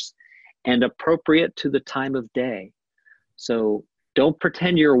source and appropriate to the time of day. So don't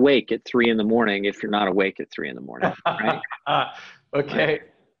pretend you're awake at 3 a.m. if you're not awake at 3 a.m, right? Okay.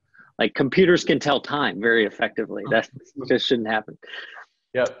 Like computers can tell time very effectively. That just shouldn't happen.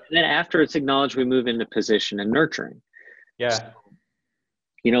 Yep. And then after it's acknowledged, we move into position and nurturing. Yeah. So,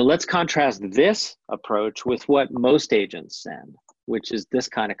 let's contrast this approach with what most agents send, which is this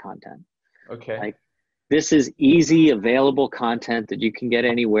kind of content. Okay. Like this is easy, available content that you can get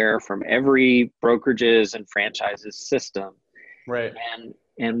anywhere from every brokerages and franchises system. Right.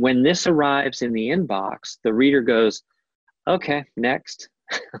 And when this arrives in the inbox, the reader goes, okay, next.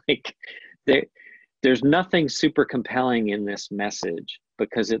 Like there's nothing super compelling in this message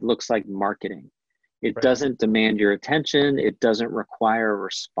because it looks like marketing. It doesn't demand your attention. It doesn't require a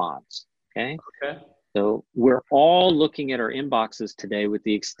response. Okay. So we're all looking at our inboxes today with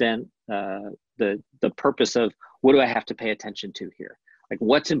the extent, the purpose of what do I have to pay attention to here? Like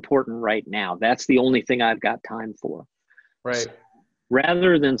what's important right now? That's the only thing I've got time for. Right. So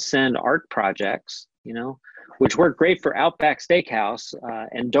rather than send art projects, which work great for Outback Steakhouse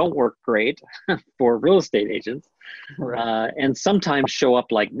and don't work great for real estate agents, and sometimes show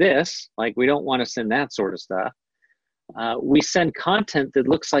up like this, like we don't want to send that sort of stuff. We send content that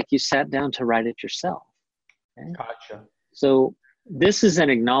looks like you sat down to write it yourself. Okay? Gotcha. So this is an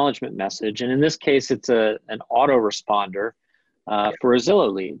acknowledgement message, and in this case, it's an autoresponder for a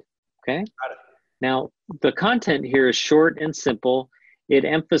Zillow lead. Okay. Got it. Now, the content here is short and simple. It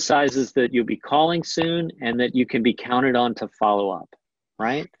emphasizes that you'll be calling soon and that you can be counted on to follow up,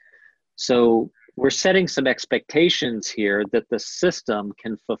 right? So we're setting some expectations here that the system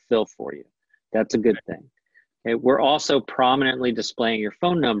can fulfill for you. That's a good thing. Okay, we're also prominently displaying your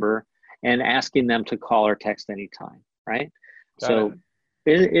phone number and asking them to call or text anytime, right? So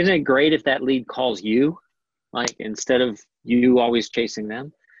isn't it great if that lead calls you, like instead of you always chasing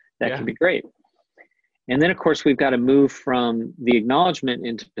them? That can be great. And then, of course, we've got to move from the acknowledgement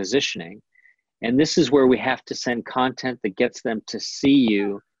into positioning. And this is where we have to send content that gets them to see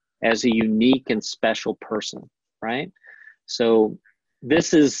you as a unique and special person, right? So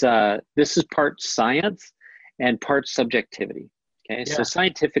this is part science and part subjectivity, okay? So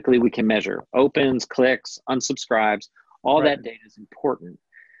scientifically, we can measure opens, clicks, unsubscribes, all that data is important.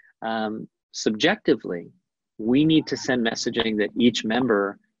 Subjectively, we need to send messaging that each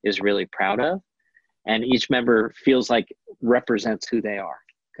member is really proud of, and each member feels like represents who they are.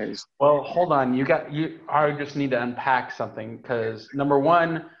 Well, hold on. I just need to unpack something because number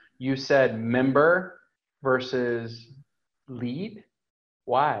one, you said member versus lead.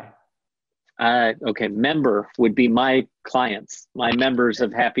 Why? Okay, member would be my clients, my members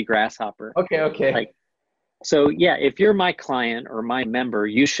of Happy Grasshopper. Okay. So yeah, if you're my client or my member,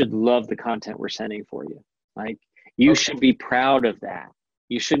 you should love the content we're sending for you. Like you should be proud of that.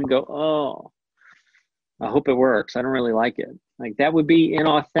 You shouldn't go, oh, I hope it works. I don't really like it. Like that would be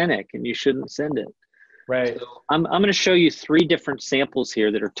inauthentic and you shouldn't send it. Right. So I'm going to show you 3 different samples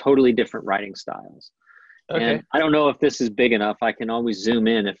here that are totally different writing styles. Okay. And I don't know if this is big enough. I can always zoom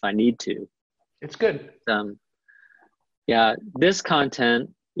in if I need to. It's good. Yeah, this content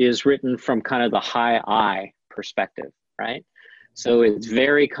is written from kind of the high I perspective, right? So it's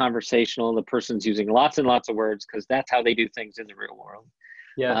very conversational. The person's using lots and lots of words because that's how they do things in the real world.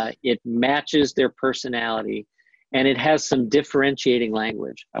 Yes. It matches their personality and it has some differentiating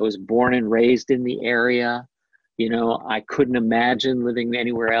language. I was born and raised in the area. You know, I couldn't imagine living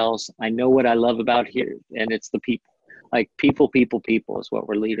anywhere else. I know what I love about here, and it's the people. Like people, people, people is what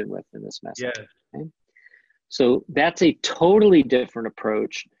we're leading with in this Yeah. message. Okay? So that's a totally different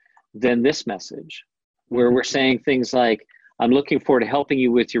approach than this message, where we're saying things like, I'm looking forward to helping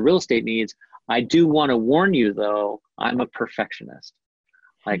you with your real estate needs. I do want to warn you, though, I'm a perfectionist.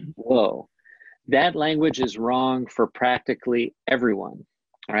 Like, whoa, that language is wrong for practically everyone,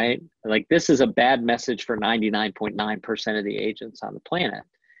 right? Like, this is a bad message for 99.9% of the agents on the planet.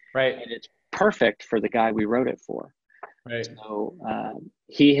 Right. And it's perfect for the guy we wrote it for. Right. So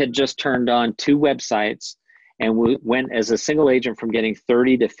he had just turned on 2 websites and we went as a single agent from getting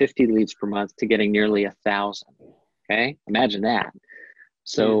 30 to 50 leads per month to getting nearly 1,000. Okay, imagine that.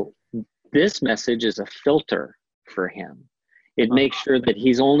 So this message is a filter for him. It makes sure that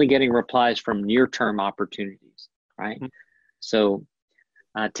he's only getting replies from near-term opportunities, right? So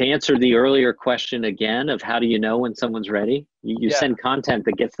to answer the earlier question again of how do you know when someone's ready, you send content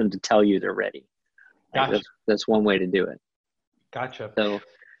that gets them to tell you they're ready. Gotcha. That's one way to do it. Gotcha. So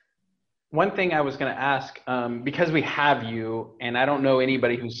one thing I was going to ask, because we have you, and I don't know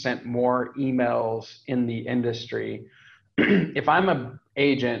anybody who's sent more emails in the industry. If I'm an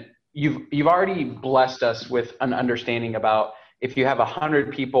agent, you've already blessed us with an understanding about if you have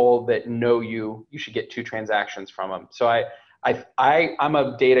 100 people that know you, you should get 2 transactions from them. So I'm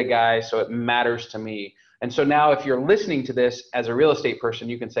a data guy, so it matters to me. And so now if you're listening to this as a real estate person,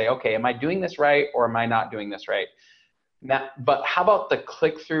 you can say, okay, am I doing this right or am I not doing this right? Now, but how about the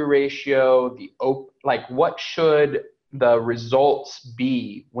click-through ratio, like what should the results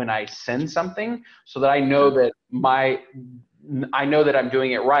be when I send something so that I know that I'm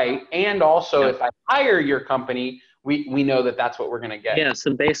doing it right. And also if I hire your company, we know that that's what we're going to get. Yeah,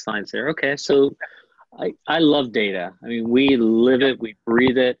 some baselines there. Okay, so I love data. I mean, we live it, we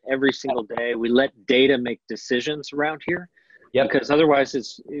breathe it every single day. We let data make decisions around here. Because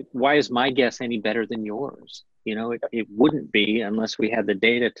otherwise why is my guess any better than yours? You know, it wouldn't be unless we had the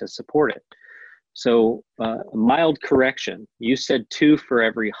data to support it. So mild correction, you said 2 for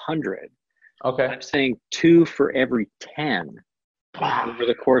every 100. Okay. I'm saying 2 for every 10 over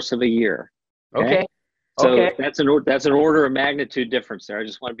the course of a year. Okay. So that's an order of magnitude difference there. I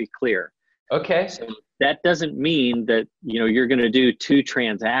just want to be clear. Okay. So that doesn't mean that, you know, you're going to do 2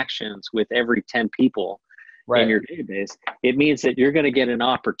 transactions with every 10 people in your database. It means that you're going to get an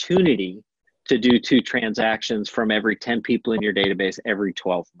opportunity to do 2 transactions from every 10 people in your database every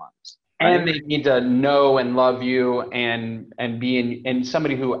 12 months. Right? And they need to know and love you and be in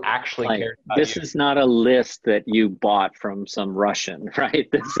somebody who actually cares about this you. is not a list that you bought from some Russian, right?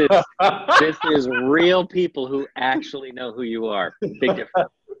 This is real people who actually know who you are. Big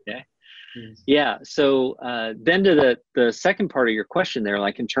difference. Okay. Yeah. So then to the second part of your question there,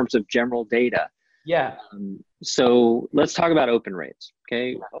 like in terms of general data. Yeah. So let's talk about open rates.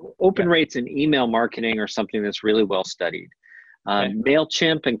 Okay. Open rates in email marketing are something that's really well studied.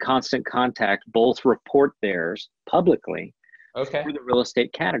 MailChimp and Constant Contact both report theirs publicly for the real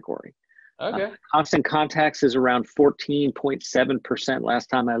estate category. Constant Contacts is around 14.7% last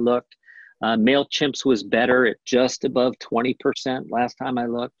time I looked. MailChimp's was better at just above 20% last time I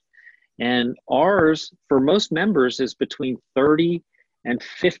looked. And ours, for most members, is between 30 and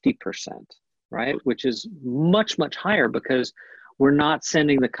 50%, right? Which is much, much higher because we're not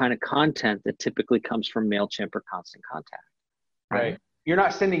sending the kind of content that typically comes from MailChimp or Constant Contact. Right. You're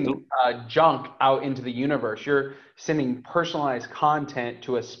not sending junk out into the universe. You're sending personalized content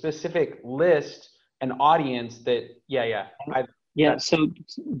to a specific list, an audience that, so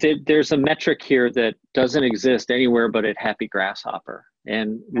there's a metric here that doesn't exist anywhere but at Happy Grasshopper.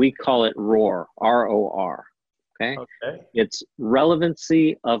 And we call it ROAR, R-O-R. Okay. It's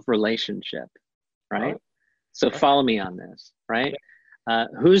relevancy of relationship, right? So follow me on this, right?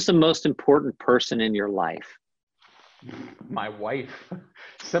 Who's the most important person in your life? My wife.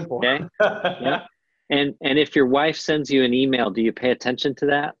 Simple. Okay. Yeah. And if your wife sends you an email, do you pay attention to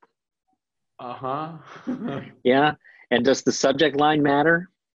that? Yeah. And does the subject line matter?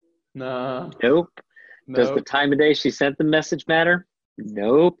 No. Nope. Does the time of day she sent the message matter?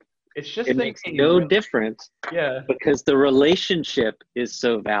 Nope. It makes no difference. Yeah. Because the relationship is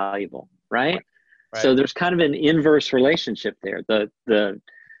so valuable, right? So there's kind of an inverse relationship there.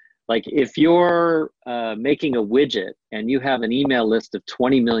 Like if you're making a widget and you have an email list of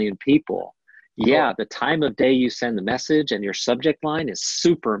 20 million people, the time of day you send the message and your subject line is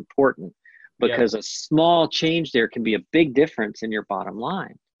super important because a small change there can be a big difference in your bottom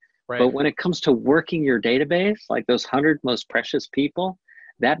line. But when it comes to working your database, like those 100 most precious people,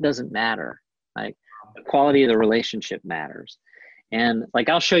 that doesn't matter. Like the quality of the relationship matters. And like,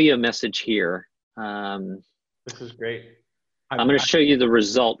 I'll show you a message here. This is great. I'm going to show you the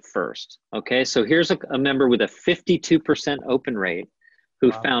result first. Okay, so here's a member with a 52% open rate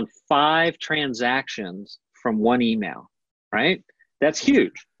who found 5 transactions from one email, right? That's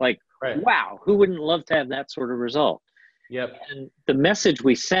huge. Like, wow, who wouldn't love to have that sort of result? Yep. And the message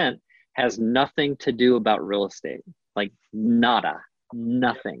we sent has nothing to do about real estate, like nada,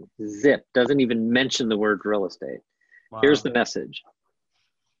 nothing, zip, doesn't even mention the word real estate. Wow. Here's the message.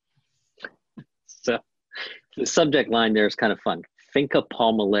 So the subject line there is kind of fun, Finca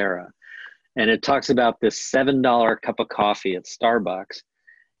Palmolera. And it talks about this $7 cup of coffee at Starbucks.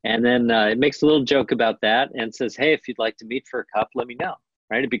 And then it makes a little joke about that and says, hey, if you'd like to meet for a cup, let me know,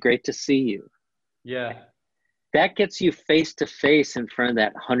 right? It'd be great to see you. Yeah. That gets you face to face in front of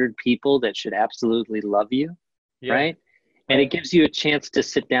that 100 people that should absolutely love you, right? And it gives you a chance to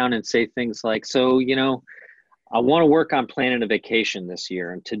sit down and say things like, so, you know, I want to work on planning a vacation this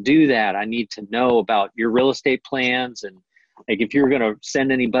year. And to do that, I need to know about your real estate plans. And like, if you're going to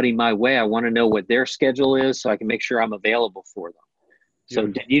send anybody my way, I want to know what their schedule is so I can make sure I'm available for them. So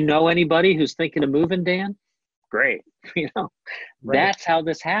did you know anybody who's thinking of moving, Dan? Great. You know, that's how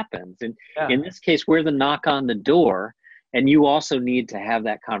this happens. And in this case, we're the knock on the door, and you also need to have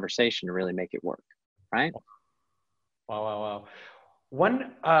that conversation to really make it work, right? Wow.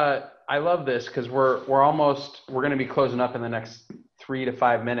 One, I love this because we're going to be closing up in the next 3 to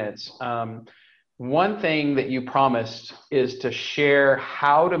 5 minutes. One thing that you promised is to share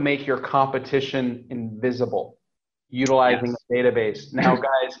how to make your competition invisible, utilizing a database. Now,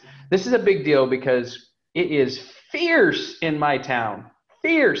 guys, this is a big deal because it is fierce in my town.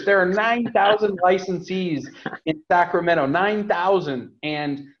 Fierce. There are 9,000 licensees in Sacramento, 9,000,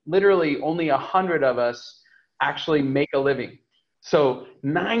 and literally only 100 of us actually make a living. So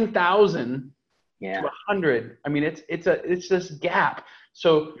 9,000 to 100. I mean, it's this gap.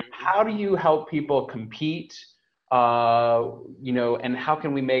 So how do you help people compete? You know, and how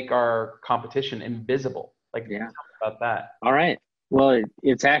can we make our competition invisible? Like, tell me about that. All right. Well,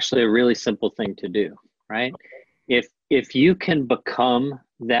 it's actually a really simple thing to do, right? If you can become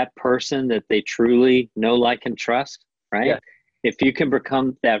that person that they truly know, like, and trust, right? If you can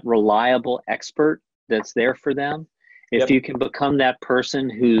become that reliable expert that's there for them, if you can become that person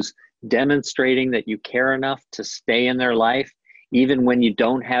who's demonstrating that you care enough to stay in their life, even when you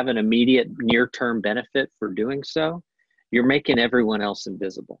don't have an immediate near-term benefit for doing so, you're making everyone else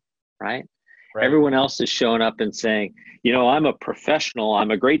invisible, right? Everyone else is showing up and saying, you know, I'm a professional,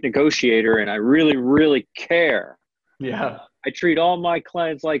 I'm a great negotiator, and I really, really care. Yeah. I treat all my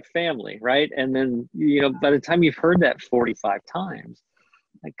clients like family, right? And then, you know, by the time you've heard that 45 times,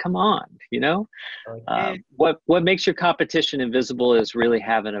 like, come on, you know? What makes your competition invisible is really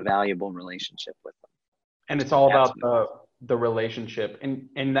having a valuable relationship with them. And it's all about the relationship. And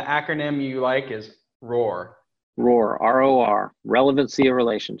the acronym you like is ROAR. ROAR, R-O-R, relevancy of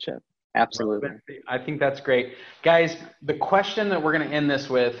relationship. Absolutely. I think that's great. Guys, the question that we're going to end this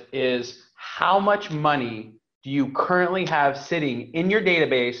with is, how much money do you currently have sitting in your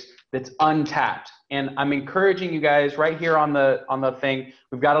database that's untapped? And I'm encouraging you guys right here on the thing.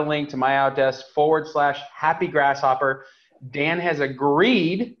 We've got a link to MyOutDesk/Happy Grasshopper. Dan has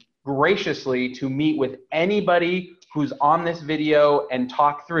agreed graciously to meet with anybody who's on this video and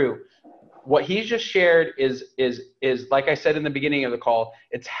talk through. What he's just shared is like I said in the beginning of the call,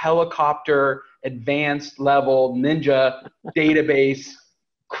 it's helicopter, advanced level, ninja database,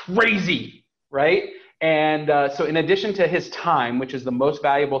 crazy, right? And so in addition to his time, which is the most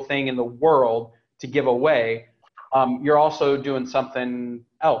valuable thing in the world to give away, you're also doing something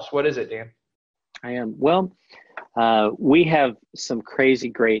else. What is it, Dan? I am. Well, we have some crazy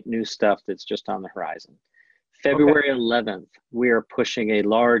great new stuff that's just on the horizon. February 11th, we are pushing a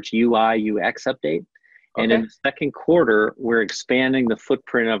large UI UX update. And in the second quarter, we're expanding the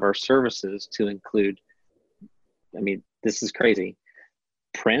footprint of our services to include, I mean, this is crazy,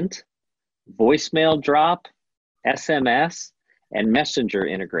 print, voicemail drop, SMS, and messenger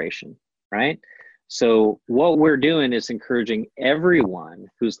integration, right? So what we're doing is encouraging everyone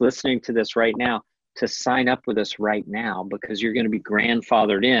who's listening to this right now to sign up with us right now, because you're going to be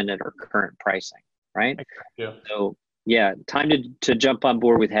grandfathered in at our current pricing. Right? So time to jump on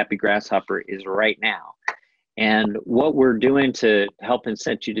board with Happy Grasshopper is right now. And what we're doing to help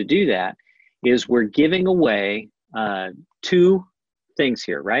incent you to do that is we're giving away 2 things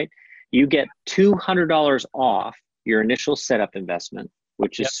here, right? You get $200 off your initial setup investment,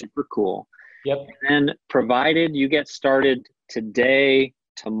 which is super cool. And provided you get started today,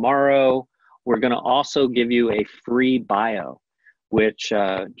 tomorrow, we're going to also give you a free bio, which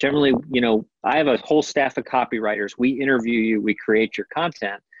generally, you know, I have a whole staff of copywriters. We interview you, we create your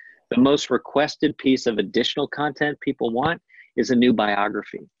content. The most requested piece of additional content people want is a new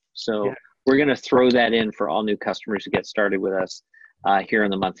biography. So Yeah. we're going to throw that in for all new customers who get started with us here in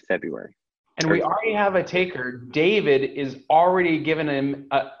the month of February. And we already have a taker. David is already giving him.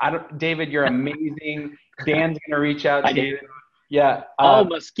 David, you're amazing. Dan's gonna reach out to you. Yeah.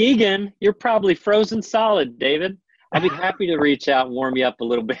 Muskegon, you're probably frozen solid, David. I'd be happy to reach out and warm you up a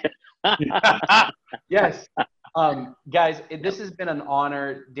little bit. Yes. Guys, this has been an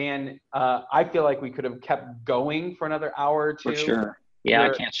honor. Dan, I feel like we could have kept going for another hour or two. For sure. Yeah, I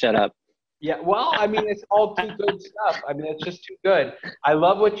can't shut up. Yeah, well, I mean, it's all too good stuff. I mean, it's just too good. I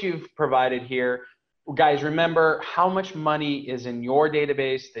love what you've provided here. Guys, remember how much money is in your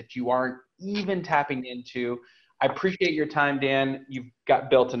database that you aren't even tapping into. I appreciate your time, Dan. You've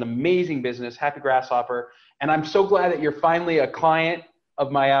built an amazing business, Happy Grasshopper. And I'm so glad that you're finally a client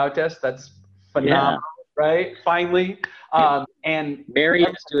of My Outdesk. That's phenomenal, right? Finally. And Mary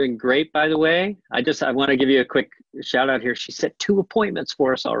is doing great, by the way. I want to give you a quick shout out here. She set 2 appointments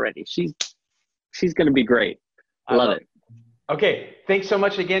for us already. She's going to be great. I love it. Okay. Thanks so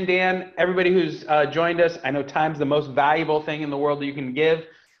much again, Dan. Everybody who's joined us. I know time's the most valuable thing in the world that you can give.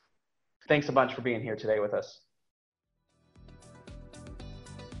 Thanks a bunch for being here today with us.